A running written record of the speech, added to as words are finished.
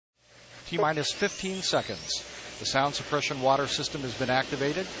T-minus 15 seconds. The sound suppression water system has been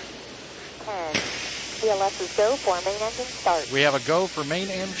activated. 10. CLS is go for main engine start. We have a go for main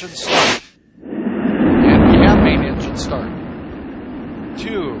engine start. And we have main engine start.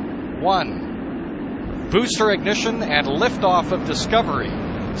 2, 1. Booster ignition and liftoff of Discovery,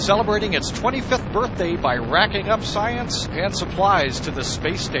 celebrating its 25th birthday by racking up science and supplies to the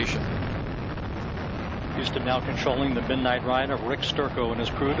space station. Houston now controlling the midnight ride of Rick Sturckow and his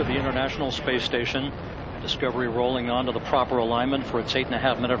crew to the International Space Station. Discovery rolling on to the proper alignment for its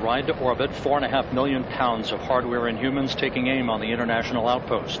 8.5-minute ride to orbit. 4.5 million pounds of hardware and humans taking aim on the International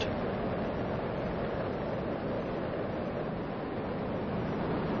Outpost.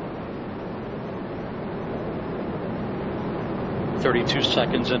 "32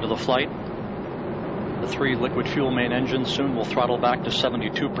 seconds into the flight. The 3 liquid fuel main engines soon will throttle back to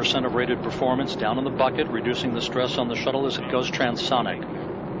 72% of rated performance, down in the bucket, reducing the stress on the shuttle as it goes transonic.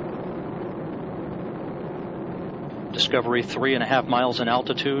 Discovery 3.5 miles in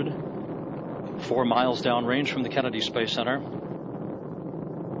altitude, 4 miles downrange from the Kennedy Space Center.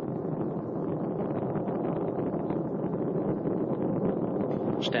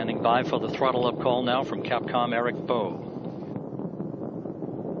 Standing by for the throttle up call now from Capcom Eric Bowe.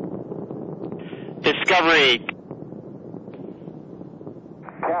 Discovery.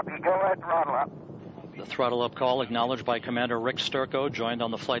 Copy, go ahead, throttle up. The throttle up call acknowledged by Commander Rick Sturckow, joined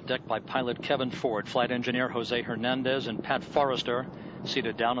on the flight deck by pilot Kevin Ford, flight engineer Jose Hernandez, and Pat Forrester.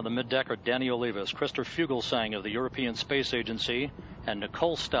 Seated down on the middeck are Danny Olivas, Christopher Fugelsang of the European Space Agency, and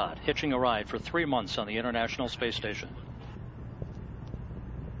Nicole Stott, hitching a ride for 3 months on the International Space Station.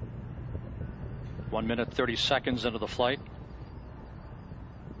 1 minute 30 seconds into the flight.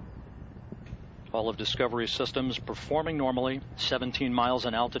 All of Discovery's systems performing normally. 17 miles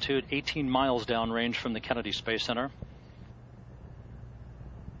in altitude, 18 miles downrange from the Kennedy Space Center.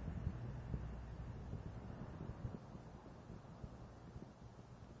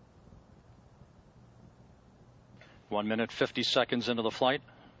 One minute 50 seconds into the flight.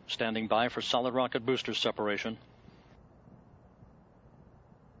 Standing by for solid rocket booster separation.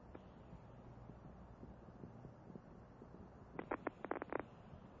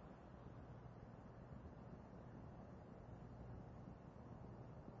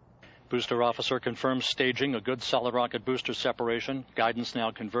 Booster officer confirms staging a good solid rocket booster separation. Guidance now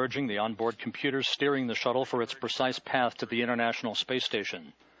converging. The onboard computers steering the shuttle for its precise path to the International Space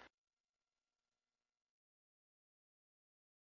Station.